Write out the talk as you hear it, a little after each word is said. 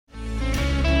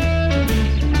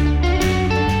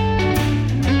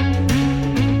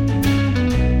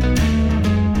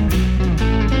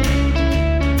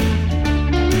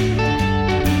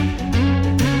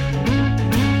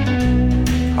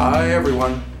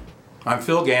everyone, I'm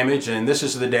Phil Gamage and this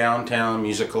is the Downtown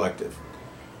Music Collective.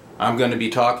 I'm going to be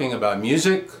talking about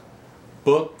music,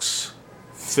 books,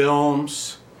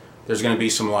 films, there's going to be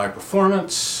some live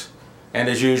performance, and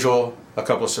as usual, a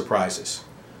couple of surprises.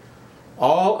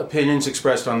 All opinions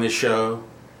expressed on this show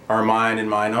are mine and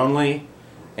mine only,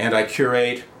 and I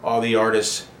curate all the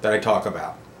artists that I talk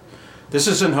about. This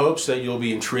is in hopes that you'll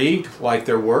be intrigued, like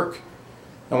their work,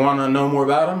 and want to know more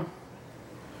about them,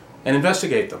 and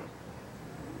investigate them.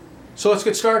 So let's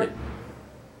get started.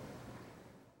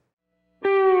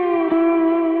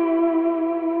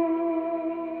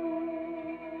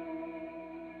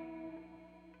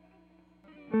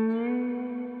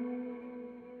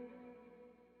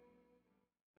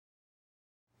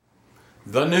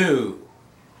 The New,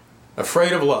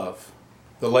 Afraid of Love,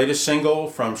 the latest single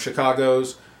from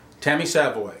Chicago's Tammy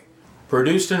Savoy,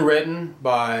 produced and written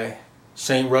by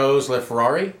St. Rose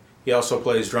LaFerrari. He also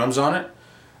plays drums on it.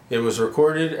 It was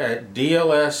recorded at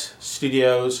DLS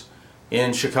Studios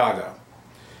in Chicago.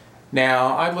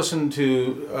 Now, I've listened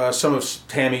to some of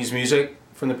Tammy's music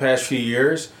from the past few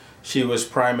years. She was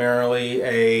primarily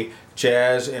a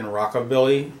jazz and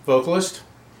rockabilly vocalist.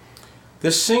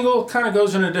 This single kind of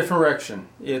goes in a different direction.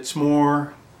 It's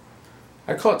more,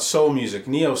 I call it soul music,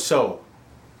 neo-soul.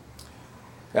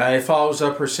 It follows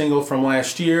up her single from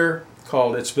last year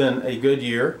called It's Been a Good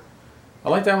Year. I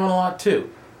like that one a lot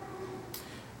too.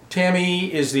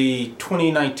 Tammy is the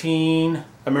 2019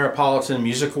 Ameripolitan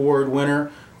Music Award winner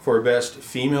for Best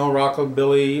Female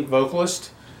Rockabilly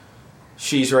Vocalist.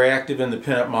 She's very active in the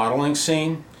pinup modeling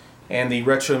scene and the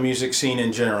retro music scene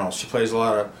in general. She plays a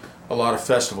lot of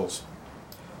festivals.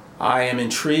 I am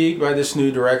intrigued by this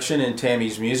new direction in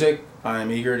Tammy's music.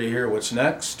 I'm eager to hear what's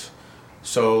next.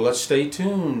 So let's stay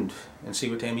tuned and see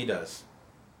what Tammy does.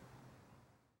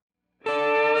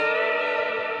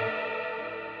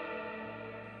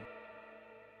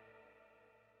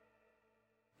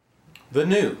 The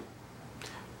New,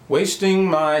 Wasting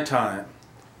My Time,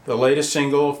 the latest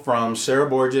single from Sarah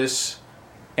Borges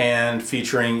and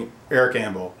featuring Eric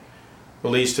Ambel,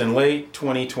 released in late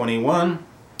 2021.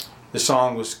 The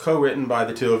song was co-written by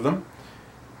the two of them,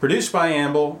 produced by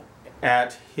Ambel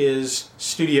at his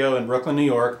studio in Brooklyn, New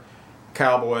York,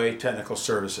 Cowboy Technical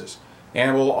Services.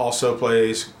 Ambel also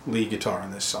plays lead guitar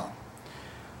on this song.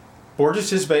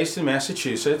 Borges is based in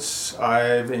Massachusetts.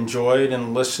 I've enjoyed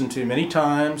and listened to many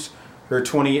times her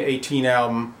 2018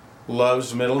 album,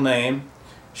 Love's Middle Name.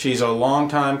 She's a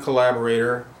longtime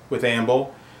collaborator with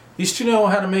Ambel. These two know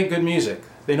how to make good music.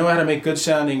 They know how to make good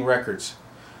sounding records.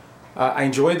 I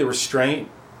enjoyed the restraint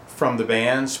from the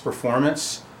band's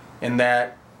performance in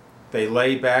that they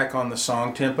lay back on the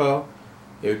song tempo.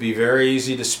 It would be very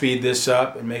easy to speed this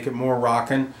up and make it more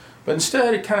rockin', but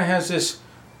instead it kind of has this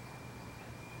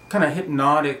kind of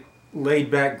hypnotic, laid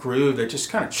back groove that just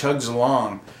kind of chugs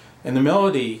along. And the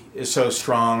melody is so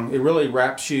strong, it really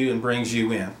wraps you and brings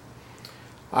you in.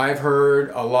 I've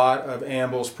heard a lot of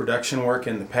Ambel's production work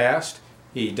in the past.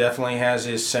 He definitely has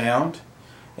his sound,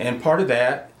 and part of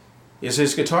that is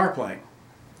his guitar playing.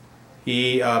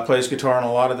 He plays guitar on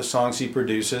a lot of the songs he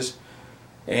produces,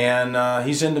 and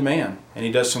he's in demand, and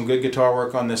he does some good guitar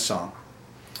work on this song.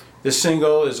 This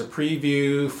single is a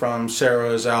preview from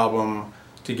Sarah's album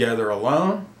Together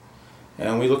Alone,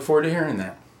 and we look forward to hearing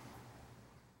that.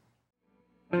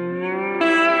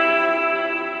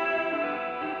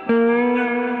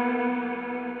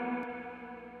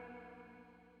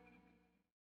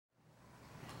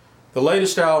 The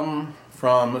latest album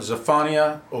from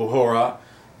Zephaniah O'Hora,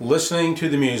 Listening to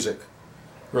the Music,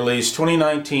 released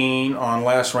 2019 on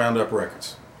Last Roundup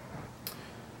Records.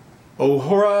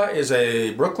 O'Hora is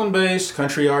a Brooklyn-based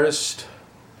country artist.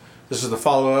 This is the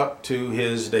follow-up to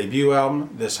his debut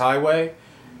album, This Highway,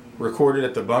 recorded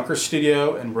at the Bunker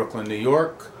Studio in Brooklyn, New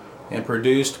York, and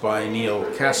produced by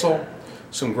Neil Castle.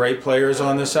 Some great players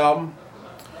on this album.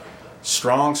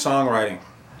 Strong songwriting.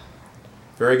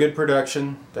 Very good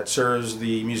production that serves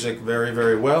the music very,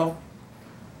 very well.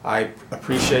 I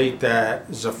appreciate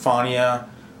that Zephaniah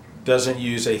doesn't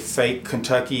use a fake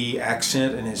Kentucky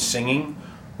accent in his singing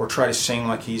or try to sing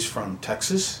like he's from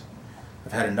Texas.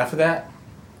 I've had enough of that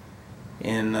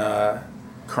in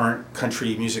current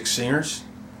country music singers.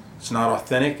 It's not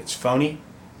authentic, it's phony,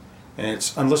 and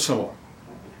it's unlistenable.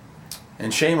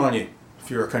 And shame on you if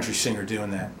you're a country singer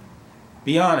doing that.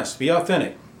 Be honest, be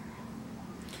authentic.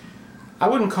 I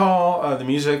wouldn't call the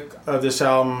music of this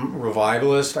album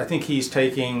revivalist. I think he's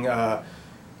taking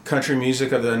country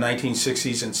music of the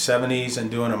 1960s and 70s and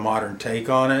doing a modern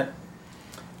take on it.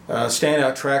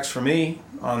 Standout tracks for me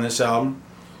on this album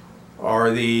are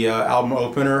the album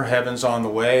opener, Heaven's on the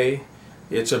Way.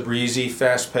 It's a breezy,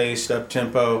 fast-paced,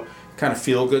 up-tempo kind of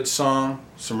feel-good song,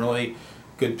 some really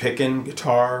good picking,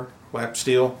 guitar, lap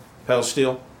steel, pedal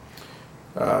steel.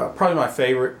 Probably my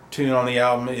favorite tune on the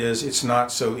album is It's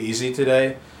Not So Easy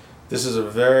Today. This is a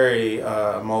very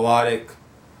melodic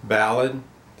ballad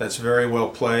that's very well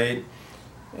played,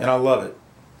 and I love it.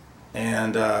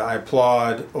 And I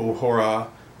applaud O'Hora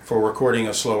for recording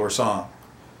a slower song.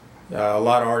 A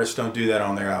lot of artists don't do that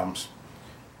on their albums.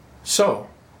 So,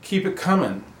 keep it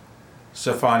coming,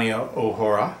 Zephaniah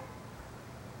O'Hora.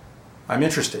 I'm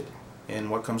interested in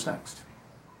what comes next.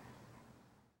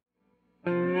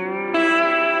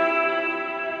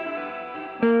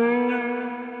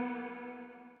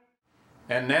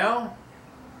 And now,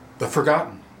 The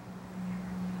Forgotten.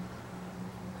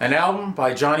 An album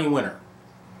by Johnny Winter,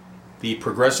 the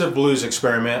Progressive Blues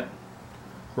Experiment,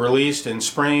 released in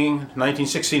spring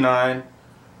 1969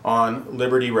 on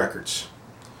Liberty Records.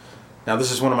 Now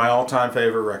this is one of my all-time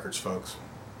favorite records, folks.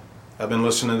 I've been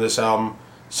listening to this album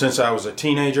since I was a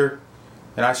teenager,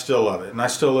 and I still love it, and I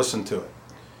still listen to it.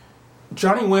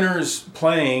 Johnny Winter's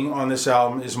playing on this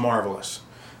album is marvelous.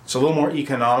 It's a little more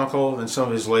economical than some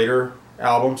of his later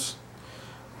albums,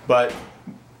 but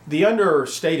the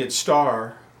understated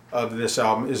star of this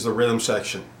album is the rhythm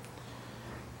section.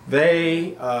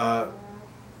 They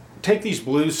take these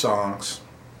blues songs,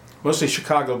 mostly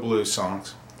Chicago blues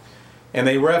songs, and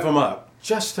they rev them up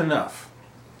just enough,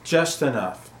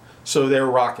 so they're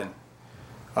rocking.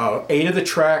 8 of the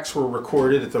tracks were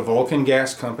recorded at the Vulcan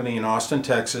Gas Company in Austin,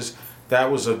 Texas.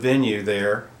 That was a venue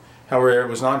there. However, it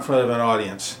was not in front of an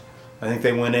audience. I think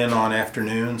they went in on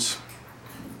afternoons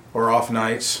or off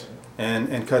nights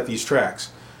and cut these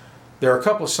tracks. There are a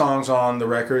couple of songs on the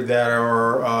record that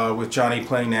are with Johnny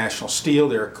playing National Steel.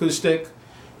 They're acoustic.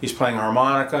 He's playing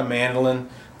harmonica, mandolin.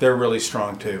 They're really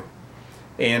strong too.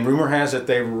 And rumor has it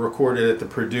they were recorded at the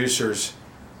producer's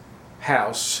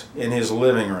house in his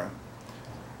living room.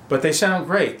 But they sound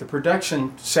great. The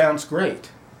production sounds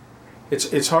great.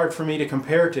 It's hard for me to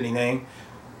compare it to anything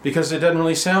because it doesn't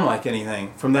really sound like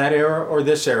anything from that era or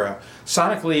this era.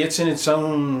 Sonically, it's in its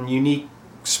own unique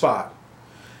spot.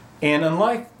 And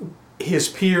unlike his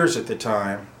peers at the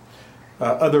time,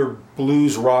 other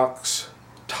blues rocks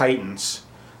titans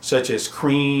such as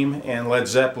Cream and Led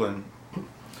Zeppelin,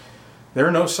 there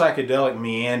are no psychedelic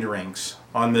meanderings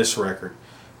on this record.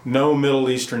 No Middle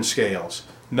Eastern scales,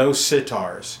 no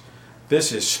sitars.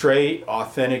 This is straight,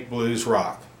 authentic blues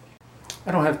rock.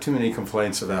 I don't have too many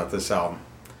complaints about this album.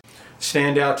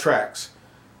 Standout tracks.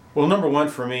 Well, number one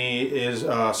for me is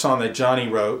a song that Johnny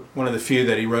wrote, one of the few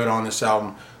that he wrote on this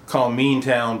album, called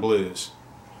Meantown Blues.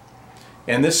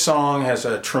 And this song has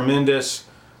a tremendous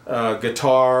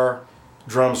guitar,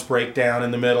 drums breakdown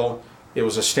in the middle. It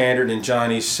was a standard in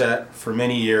Johnny's set for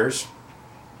many years.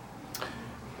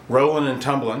 Rollin' and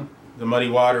Tumblin', the Muddy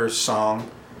Waters song,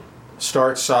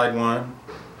 starts side one,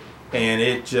 and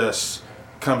it just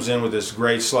comes in with this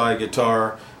great slide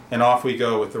guitar, and off we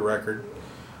go with the record.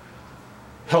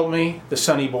 Help Me, the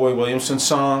Sonny Boy Williamson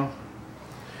song.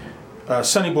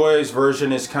 Sonny Boy's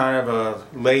version is kind of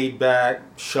a laid-back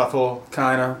shuffle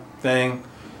kind of thing.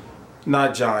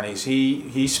 Not Johnny's.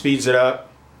 He speeds it up,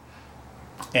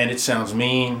 and it sounds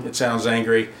mean, it sounds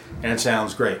angry, and it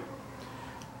sounds great.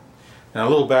 Now a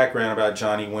little background about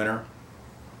Johnny Winter.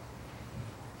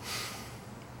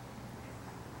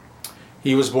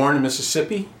 He was born in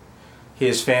Mississippi.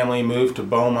 His family moved to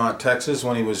Beaumont, Texas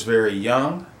when he was very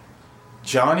young.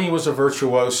 Johnny was a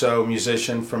virtuoso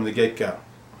musician from the get-go.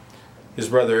 His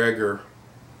brother Edgar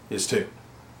is too.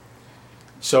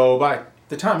 So by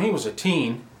the time he was a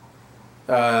teen,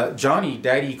 Johnny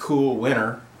Daddy Cool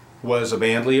Winter was a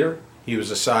band leader. He was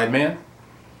a sideman.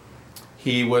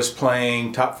 He was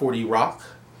playing top 40 rock.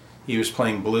 He was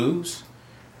playing blues.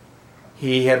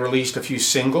 He had released a few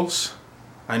singles.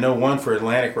 I know one for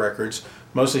Atlantic Records,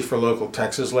 mostly for local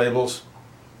Texas labels.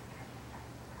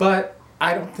 But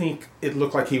I don't think it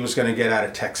looked like he was going to get out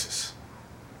of Texas.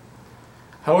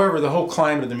 However, the whole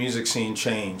climate of the music scene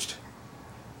changed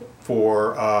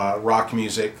for rock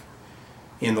music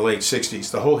in the late 60s.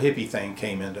 The whole hippie thing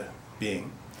came into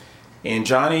being. And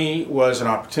Johnny was an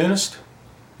opportunist.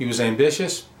 He was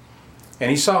ambitious, and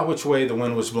he saw which way the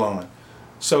wind was blowing.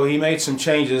 So he made some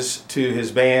changes to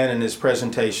his band and his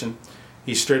presentation.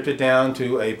 He stripped it down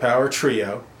to a power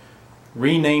trio,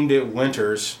 renamed it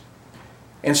Winters,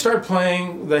 and started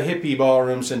playing the hippie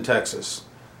ballrooms in Texas.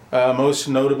 Most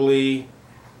notably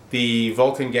the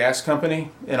Vulcan Gas Company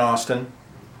in Austin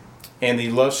and the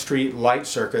Love Street Light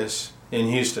Circus in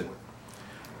Houston.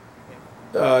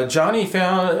 Johnny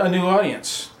found a new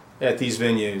audience at these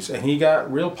venues, and he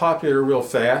got real popular real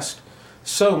fast,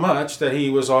 so much that he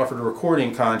was offered a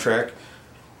recording contract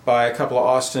by a couple of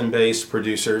Austin-based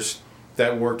producers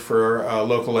that worked for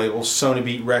local label Sony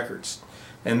Beat Records.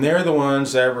 And they're the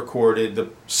ones that recorded the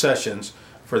sessions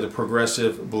for the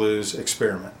Progressive Blues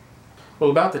Experiment.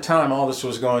 Well, about the time all this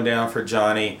was going down for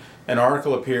Johnny, an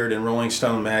article appeared in Rolling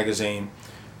Stone magazine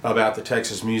about the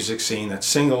Texas music scene that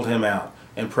singled him out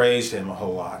and praised him a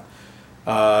whole lot.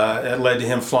 It led to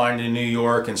him flying to New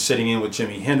York and sitting in with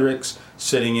Jimi Hendrix,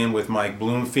 sitting in with Mike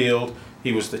Bloomfield.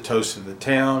 He was the toast of the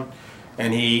town,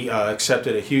 and he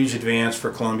accepted a huge advance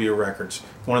for Columbia Records,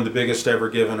 one of the biggest ever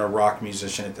given a rock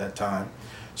musician at that time.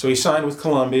 So he signed with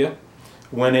Columbia,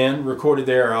 went in, recorded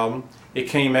their album. It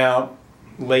came out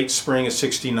late spring of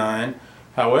 '69.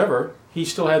 However, he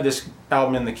still had this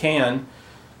album in the can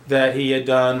that he had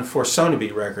done for Sony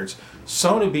Beat Records.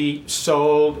 Sony Beat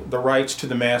sold the rights to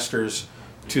the masters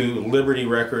to Liberty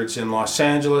Records in Los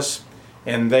Angeles,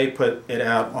 and they put it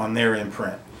out on their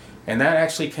imprint. And that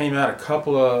actually came out a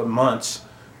couple of months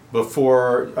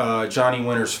before Johnny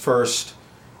Winter's first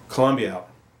Columbia album.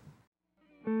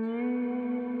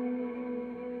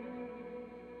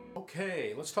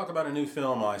 Okay, let's talk about a new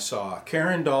film I saw.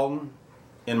 Karen Dalton,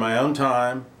 In My Own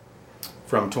Time,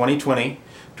 from 2020,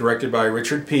 directed by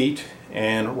Richard Peete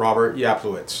and Robert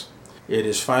Yaplowitz. It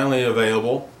is finally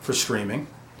available for streaming,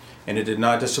 and it did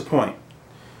not disappoint.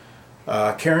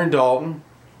 Karen Dalton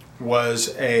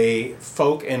was a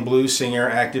folk and blues singer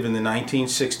active in the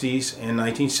 1960s and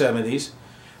 1970s.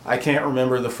 I can't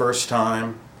remember the first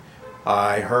time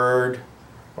I heard,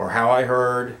 or how I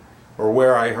heard, or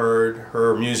where I heard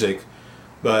her music,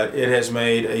 but it has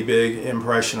made a big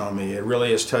impression on me. It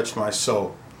really has touched my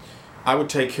soul. I would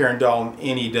take Karen Dalton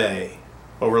any day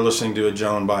over listening to a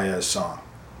Joan Baez song.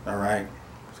 All right?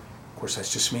 Of course,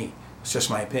 that's just me. It's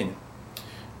just my opinion.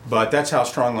 But that's how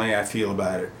strongly I feel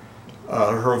about it.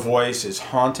 Her voice is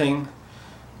haunting,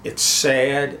 it's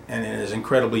sad, and it is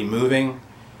incredibly moving.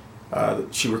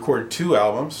 She recorded 2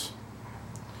 albums,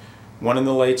 one in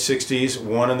the late 60s,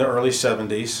 one in the early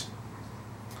 70s.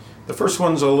 The first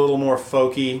one's a little more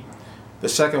folky. The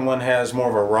second one has more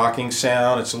of a rocking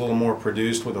sound. It's a little more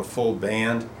produced with a full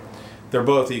band. They're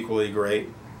both equally great.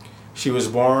 She was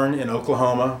born in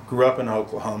Oklahoma, grew up in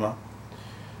Oklahoma,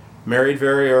 married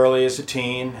very early as a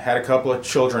teen, had a couple of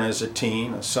children as a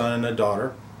teen, a son and a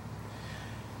daughter.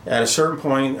 At a certain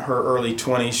point in her early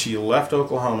 20s, she left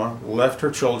Oklahoma, left her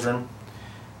children,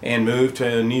 and moved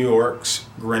to New York's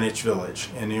Greenwich Village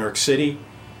in New York City.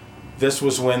 This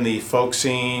was when the folk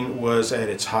scene was at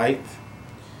its height.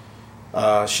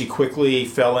 She quickly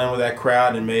fell in with that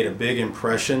crowd and made a big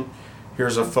impression.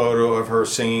 Here's a photo of her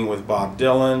singing with Bob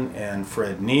Dylan and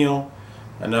Fred Neil,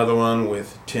 another one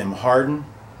with Tim Hardin.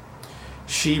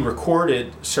 She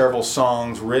recorded several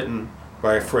songs written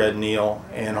by Fred Neil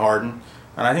and Hardin,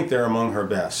 and I think they're among her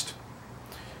best.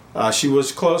 She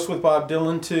was close with Bob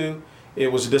Dylan too.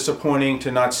 It was disappointing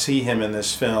to not see him in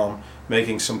this film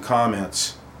making some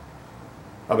comments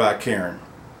about Karen.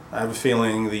 I have a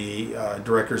feeling the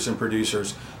directors and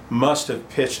producers must have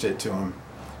pitched it to him,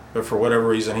 but for whatever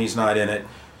reason he's not in it.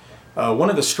 One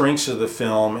of the strengths of the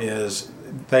film is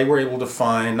they were able to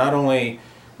find not only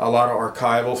a lot of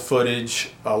archival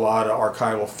footage, a lot of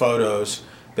archival photos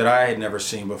that I had never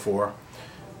seen before,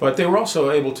 but they were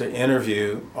also able to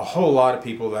interview a whole lot of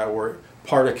people that were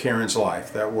part of Karen's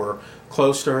life, that were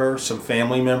close to her, some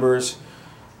family members,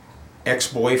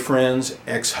 ex-boyfriends,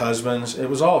 ex-husbands. It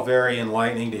was all very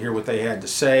enlightening to hear what they had to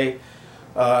say.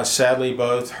 Sadly,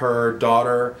 both her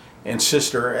daughter and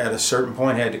sister at a certain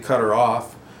point had to cut her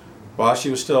off while she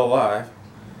was still alive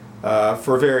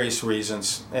for various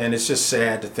reasons, and it's just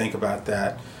sad to think about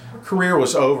that. Her career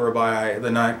was over by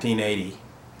the 1980,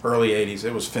 early 80s.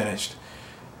 It was finished.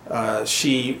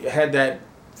 She had that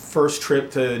first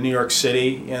trip to New York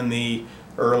City in the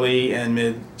early and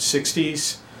mid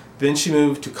 60s. Then she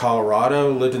moved to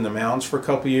Colorado, lived in the mountains for a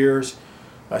couple years.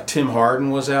 Tim Hardin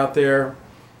was out there.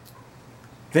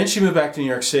 Then she moved back to New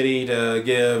York City to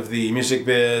give the music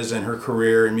biz and her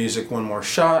career in music one more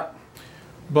shot.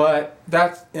 But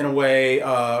that, in a way,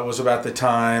 was about the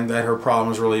time that her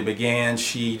problems really began.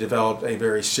 She developed a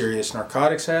very serious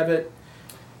narcotics habit,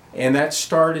 and that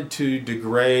started to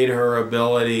degrade her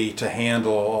ability to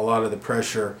handle a lot of the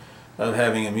pressure of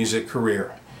having a music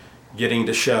career, getting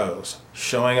to shows,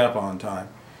 showing up on time.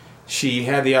 She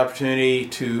had the opportunity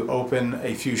to open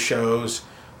a few shows,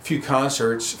 a few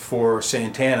concerts for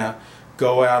Santana,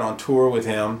 go out on tour with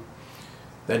him.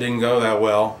 That didn't go that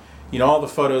well. You know, all the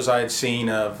photos I had seen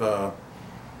of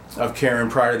Karen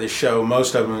prior to this show,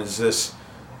 most of them is this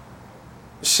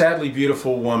sadly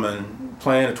beautiful woman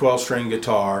playing a 12-string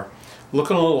guitar,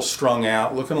 looking a little strung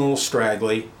out, looking a little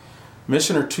straggly,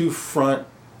 missing her 2 front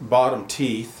bottom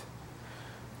teeth,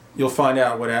 You'll find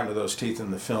out what happened to those teeth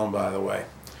in the film, by the way.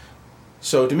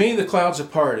 So to me, the clouds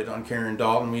have parted on Karen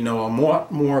Dalton. We know a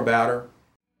lot more about her.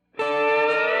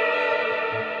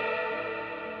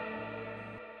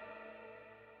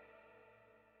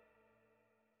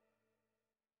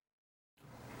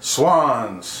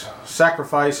 Swans,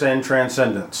 Sacrifice and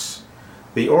Transcendence.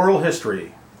 The Oral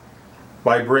History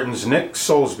by Britain's Nick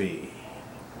Soulsby,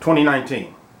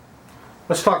 2019.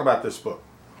 Let's talk about this book.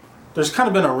 There's kind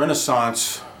of been a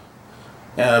renaissance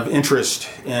of interest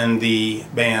in the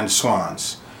band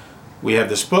Swans. We have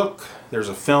this book, there's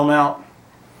a film out.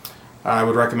 I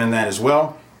would recommend that as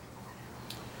well.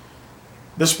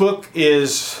 This book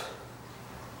is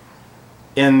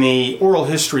in the oral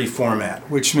history format,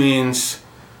 which means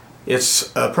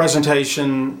it's a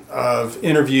presentation of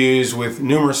interviews with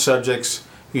numerous subjects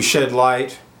who shed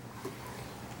light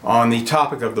on the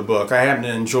topic of the book. I happen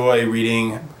to enjoy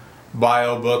reading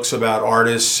bio books about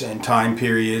artists and time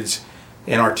periods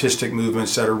and artistic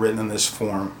movements that are written in this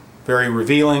form. Very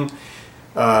revealing.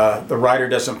 The writer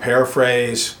doesn't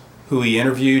paraphrase who he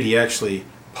interviewed, he actually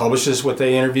publishes what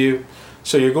they interview.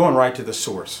 So you're going right to the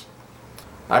source.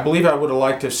 I believe I would have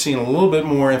liked to have seen a little bit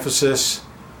more emphasis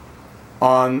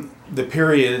on the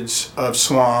periods of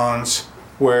Swans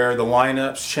where the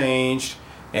lineups changed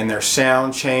and their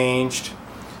sound changed,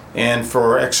 and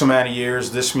for X amount of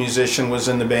years this musician was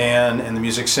in the band and the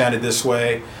music sounded this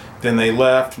way, then they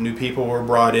left, new people were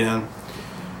brought in,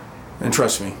 and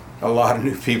trust me, a lot of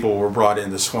new people were brought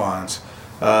into Swans.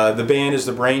 The band is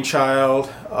the brainchild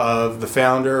of the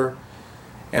founder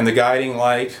and the guiding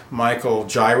light, Michael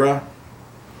Gira.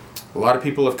 A lot of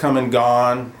people have come and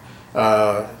gone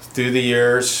through the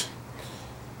years.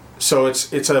 So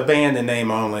it's a band in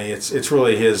name only. It's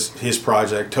really his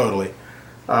project totally.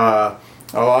 A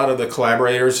lot of the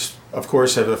collaborators, of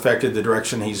course, have affected the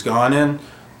direction he's gone in.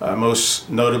 Most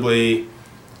notably,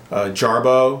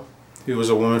 Jarbo, who was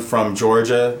a woman from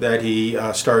Georgia that he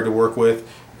started to work with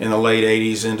in the late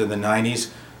 80s into the 90s.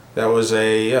 That was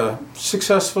a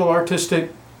successful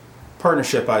artistic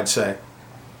partnership, I'd say.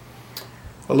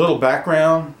 A little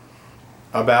background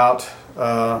about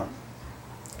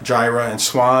Gira and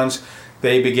Swans.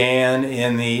 They began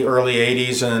in the early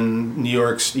 80s in New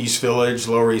York's East Village,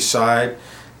 Lower East Side.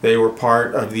 They were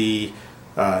part of the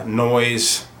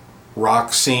noise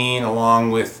rock scene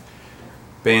along with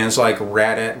bands like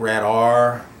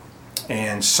Rad-R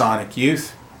and Sonic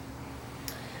Youth.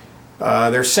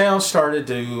 Their sound started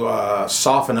to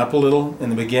soften up a little. In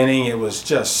the beginning it was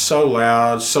just so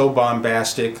loud, so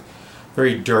bombastic,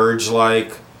 very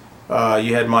dirge-like.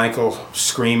 You had Michael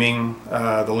screaming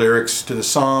the lyrics to the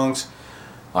songs.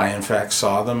 I in fact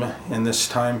saw them in this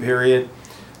time period,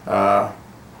 and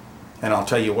I'll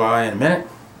tell you why in a minute.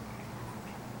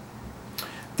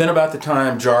 Then about the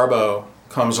time Jarbo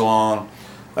comes along,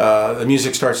 the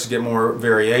music starts to get more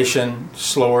variation,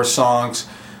 slower songs.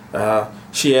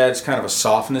 She adds kind of a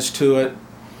softness to it.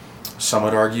 Some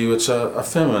would argue it's a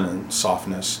feminine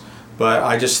softness, but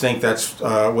I just think that's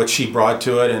what she brought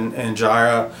to it, and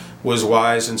Gira was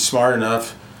wise and smart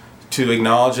enough to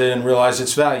acknowledge it and realize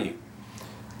its value.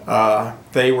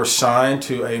 They were signed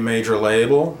to a major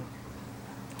label,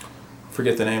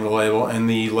 forget the name of the label, in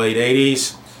the late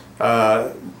 80s.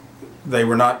 They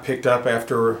were not picked up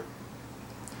after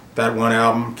that one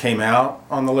album came out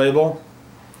on the label.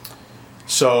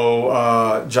 So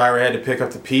Gira had to pick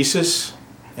up the pieces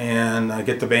and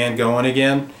get the band going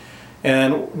again.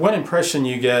 And one impression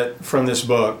you get from this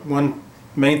book, one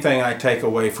main thing I take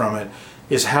away from it,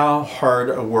 is how hard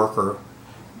a worker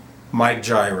Mike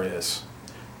Gira is.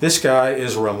 This guy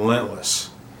is relentless,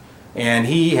 and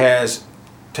he has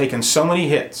taken so many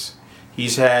hits.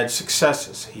 He's had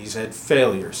successes, he's had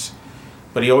failures,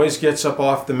 but he always gets up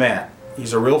off the mat.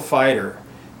 He's a real fighter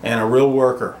and a real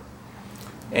worker,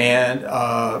 and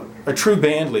a true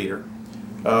band leader.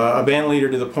 A band leader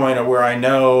to the point of where I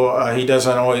know he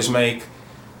doesn't always make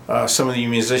some of the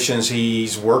musicians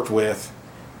he's worked with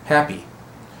happy.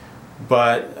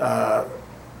 But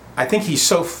I think he's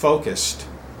so focused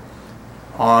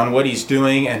on what he's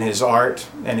doing and his art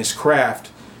and his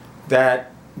craft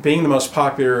that being the most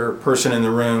popular person in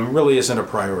the room really isn't a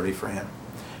priority for him.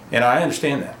 And I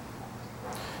understand that.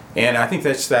 And I think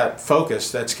that's that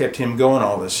focus that's kept him going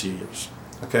all these years.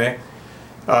 Okay?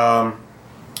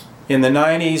 In the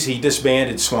 90s, he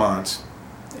disbanded Swans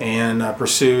and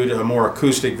pursued a more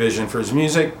acoustic vision for his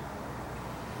music.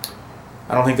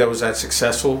 I don't think that was that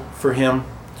successful for him.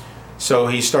 So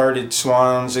he started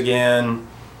Swans again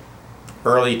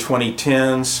early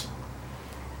 2010s,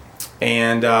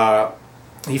 and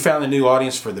he found a new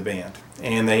audience for the band,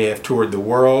 and they have toured the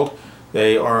world.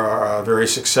 They are very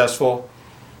successful.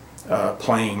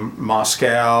 playing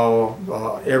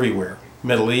Moscow, everywhere,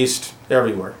 Middle East,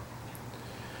 everywhere.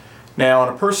 Now, on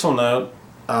a personal note,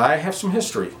 I have some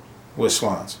history with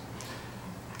Swans.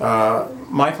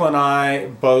 Michael and I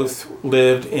both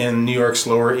lived in New York's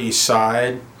Lower East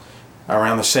Side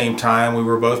around the same time. We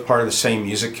were both part of the same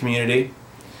music community.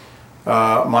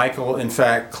 Michael, in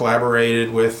fact,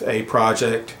 collaborated with a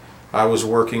project I was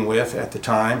working with at the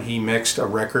time. He mixed a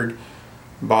record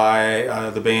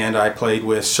by the band I played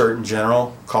with, Certain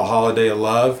General, called Holiday of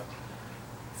Love,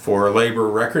 for Labor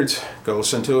Records. Go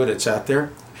listen to it, it's out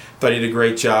there. Thought he did a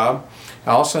great job.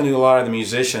 I also knew a lot of the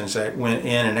musicians that went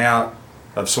in and out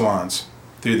of Swans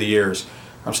through the years.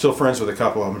 I'm still friends with a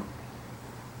couple of them.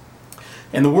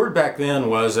 And the word back then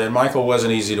was that Michael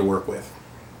wasn't easy to work with,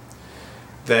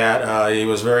 that he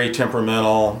was very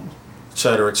temperamental,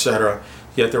 etc., etc.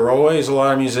 Yet there were always a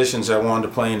lot of musicians that wanted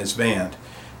to play in his band.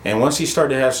 And once he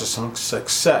started to have some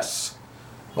success,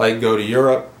 like go to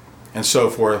Europe and so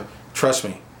forth, trust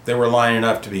me, they were lining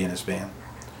up to be in his band.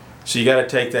 So you got to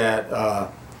take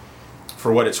that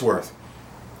for what it's worth.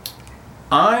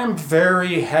 I'm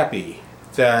very happy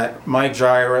that Mike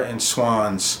Jira and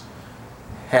Swans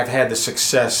have had the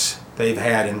success they've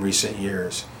had in recent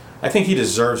years. I think he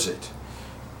deserves it.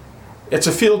 It's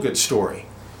a feel-good story.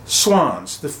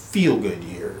 Swans, the feel-good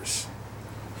years.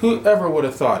 Whoever would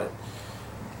have thought it?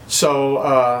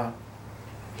 So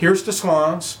here's to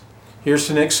Swans. Here's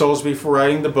to Nick Soulsby for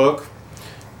writing the book.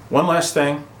 One last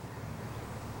thing.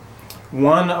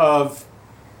 One of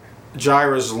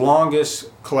Jira's longest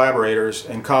collaborators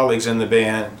and colleagues in the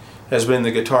band has been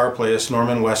the guitar playist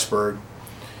Norman Westberg.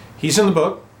 He's in the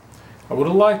book. I would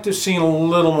have liked to have seen a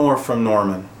little more from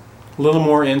Norman, a little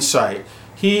more insight.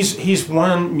 He's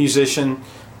one musician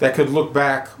that could look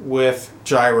back with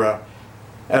Jira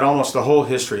at almost the whole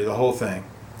history, the whole thing,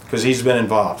 because he's been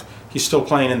involved. He's still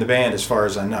playing in the band as far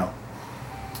as I know.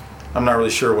 I'm not really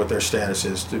sure what their status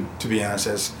is, to be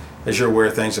honest. As you're aware,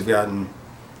 things have gotten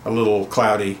a little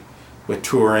cloudy with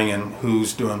touring and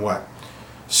who's doing what.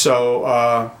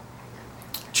 So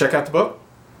check out the book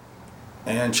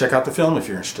and check out the film if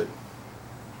you're interested.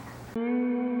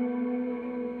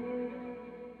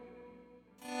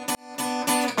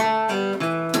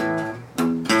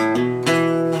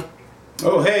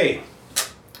 Oh hey,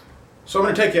 so I'm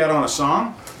going to take you out on a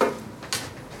song.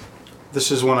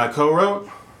 This is one I co-wrote.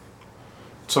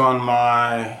 It's on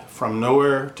my From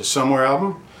Nowhere to Somewhere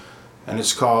album, and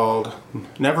it's called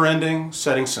Never Ending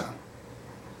Setting Sun.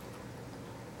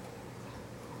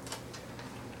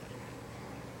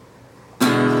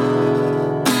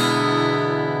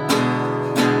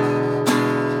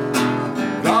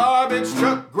 Garbage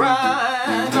truck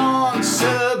grind on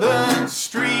 7th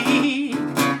Street.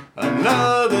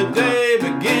 Another day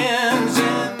begins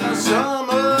in the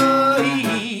summer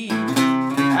heat.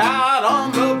 Out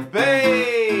on the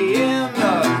bay in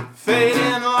the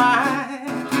fading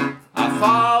light, I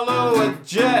follow a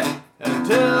jet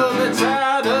until it's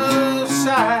out of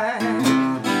sight.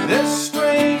 This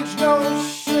strange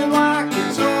notion like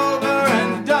it's over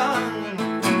and done,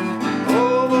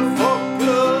 over for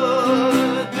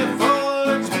good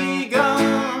before it's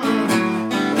begun.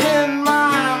 In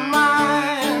my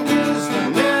mind is the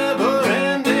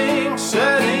never-ending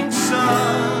setting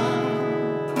sun.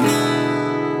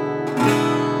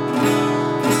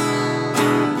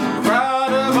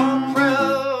 Crowd of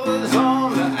umbrellas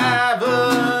on the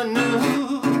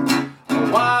avenue,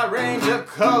 a wide range of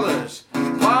colors,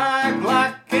 white,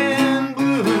 black, and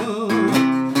blue.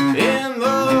 In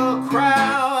the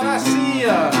crowd I see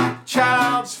a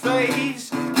child's face.